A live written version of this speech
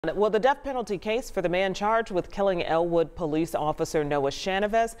Well, the death penalty case for the man charged with killing Elwood police officer Noah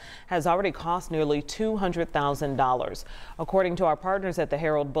Chavez has already cost nearly $200,000. According to our partners at the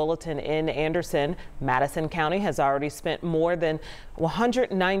Herald Bulletin in Anderson, Madison County has already spent more than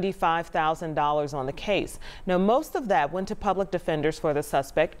 $195,000 on the case. Now, most of that went to public defenders for the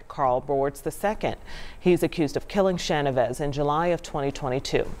suspect, Carl Bortz II. He's accused of killing Chavez in July of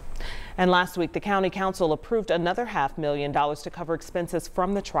 2022. And last week, the county council approved another $500,000 to cover expenses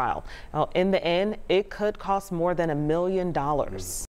from the trial. Now, in the end, it could cost more than $1 million.